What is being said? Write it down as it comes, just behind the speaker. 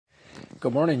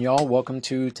Good morning, y'all. Welcome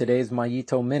to today's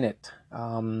Mayito Minute.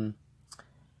 I'm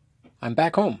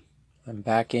back home. I'm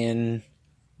back in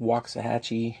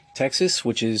Waxahachie, Texas,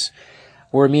 which is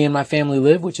where me and my family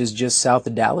live, which is just south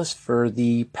of Dallas. For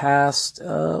the past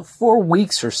 4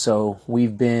 weeks or so,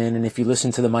 we've been, and if you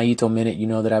listen to the Mayito Minute, you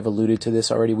know that I've alluded to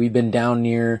this already. We've been down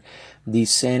near the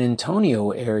San Antonio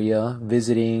area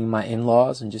visiting my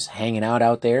in-laws and just hanging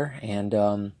out there. And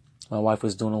my wife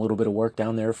was doing a little bit of work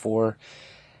down there for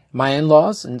my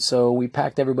in-laws, and so we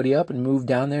packed everybody up and moved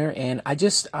down there. And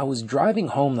I was driving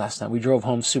home last night. We drove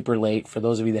home super late. For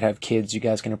those of you that have kids, you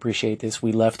guys can appreciate this.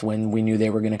 We left when we knew they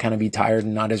were going to kind of be tired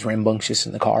and not as rambunctious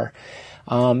in the car.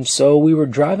 So we were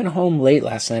driving home late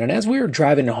last night, and as we were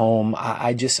driving home,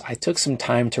 I took some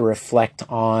time to reflect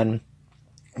on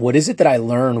what is it that I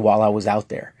learned while I was out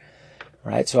there.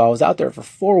 Right? So I was out there for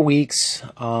 4 weeks,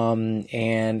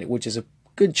 and which is a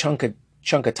good chunk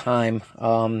of time.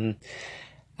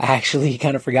 I actually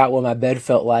kind of forgot what my bed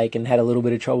felt like and had a little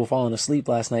bit of trouble falling asleep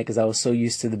last night because I was so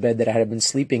used to the bed that I had been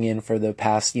sleeping in for the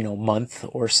past, month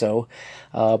or so.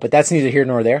 But that's neither here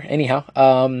nor there. Anyhow,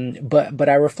 but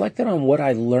I reflected on what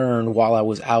I learned while I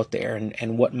was out there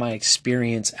and what my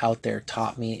experience out there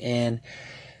taught me. And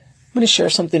I'm going to share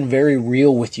something very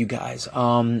real with you guys.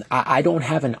 I don't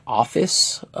have an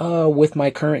office with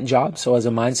my current job. So as a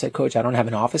mindset coach, I don't have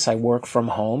an office. I work from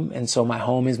home. And so my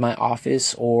home is my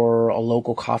office or a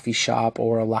local coffee shop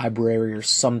or a library or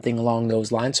something along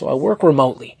those lines. So I work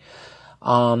remotely.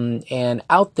 And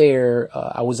out there,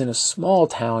 I was in a small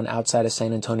town outside of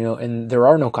San Antonio, and there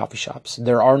are no coffee shops.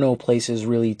 There are no places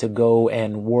really to go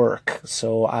and work.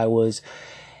 So I was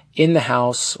in the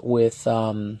house with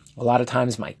a lot of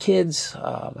times my kids,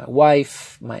 my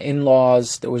wife, my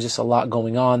in-laws. There was just a lot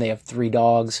going on. They have 3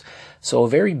 dogs. So a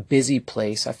very busy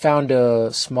place. I found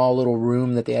a small little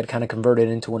room that they had kind of converted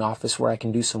into an office where I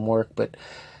can do some work. But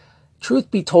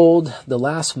truth be told, the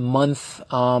last month,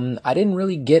 I didn't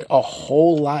really get a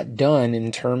whole lot done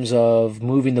in terms of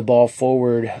moving the ball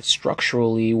forward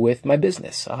structurally with my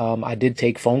business. I did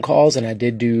take phone calls and I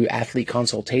did do athlete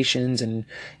consultations and,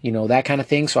 that kind of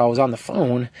thing. So I was on the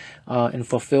phone, and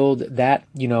fulfilled that,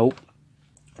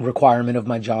 requirement of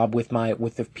my job with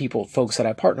the folks that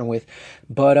I partner with.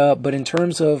 But in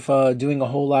terms of doing a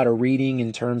whole lot of reading,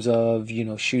 in terms of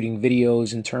shooting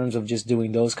videos, in terms of just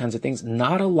doing those kinds of things,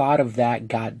 not a lot of that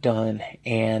got done.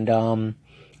 And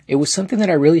it was something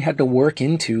that I really had to work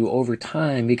into over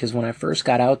time, because when I first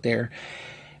got out there,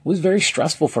 it was very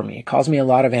stressful for me. It caused me a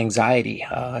lot of anxiety.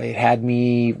 It had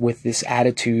me with this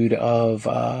attitude of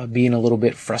being a little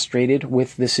bit frustrated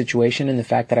with the situation and the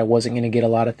fact that I wasn't going to get a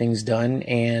lot of things done,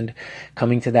 and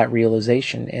coming to that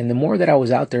realization. And the more that I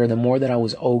was out there, the more that I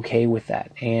was okay with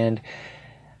that. And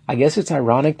I guess it's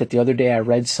ironic that the other day I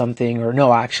read something, or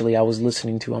no, actually I was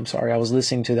listening to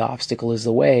The Obstacle is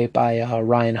the Way by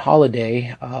Ryan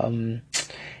Holiday.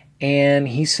 And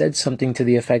he said something to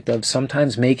the effect of,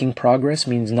 sometimes making progress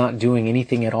means not doing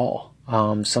anything at all.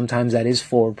 Sometimes that is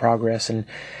forward progress. And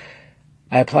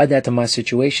I applied that to my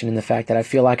situation, in the fact that I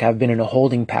feel like I've been in a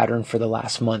holding pattern for the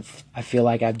last month. I feel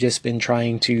like I've just been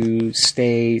trying to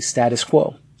stay status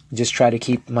quo, just try to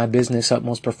keep my business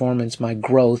utmost performance, my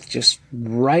growth, just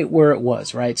right where it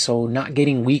was, right? So not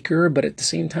getting weaker, but at the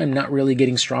same time, not really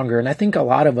getting stronger. And I think a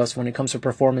lot of us, when it comes to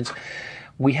performance,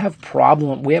 we have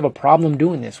a problem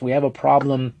doing this. We have a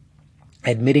problem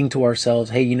admitting to ourselves,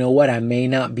 hey, you know what? I may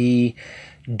not be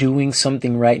doing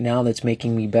something right now that's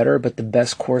making me better, but the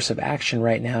best course of action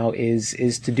right now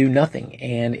is to do nothing.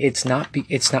 And it's not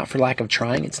for lack of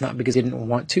trying. It's not because I didn't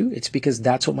want to. It's because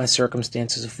that's what my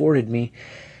circumstances afforded me.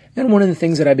 And one of the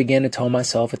things that I began to tell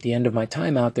myself at the end of my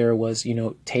time out there was,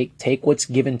 take what's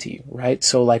given to you, right?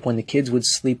 So like when the kids would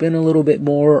sleep in a little bit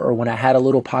more, or when I had a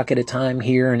little pocket of time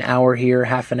here, an hour here,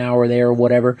 half an hour there, or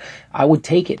whatever, I would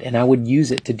take it and I would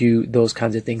use it to do those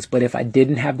kinds of things. But if I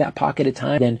didn't have that pocket of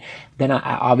time, then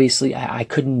I obviously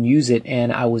couldn't use it,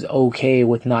 and I was okay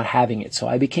with not having it. So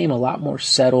I became a lot more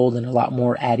settled and a lot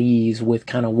more at ease with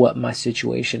kind of what my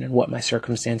situation and what my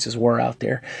circumstances were out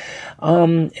there.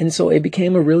 And so it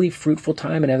became a really fruitful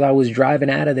time. And as I was driving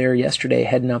out of there yesterday,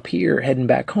 heading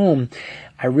back home,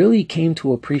 I really came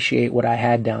to appreciate what I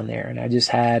had down there. And I just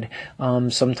had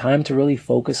some time to really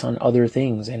focus on other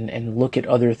things and look at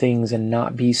other things, and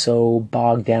not be so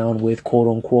bogged down with quote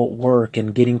unquote work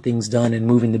and getting things done and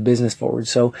moving the business forward.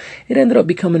 So it ended up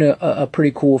becoming a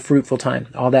pretty cool, fruitful time.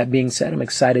 All that being said, I'm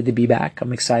excited to be back.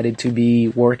 I'm excited to be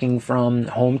working from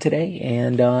home today,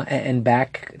 and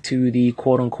back to the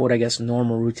quote unquote, I guess,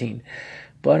 normal routine.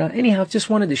 But anyhow, just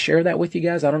wanted to share that with you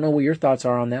guys. I don't know what your thoughts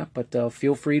are on that, but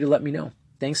feel free to let me know.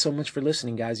 Thanks so much for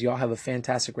listening, guys. Y'all have a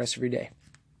fantastic rest of your day.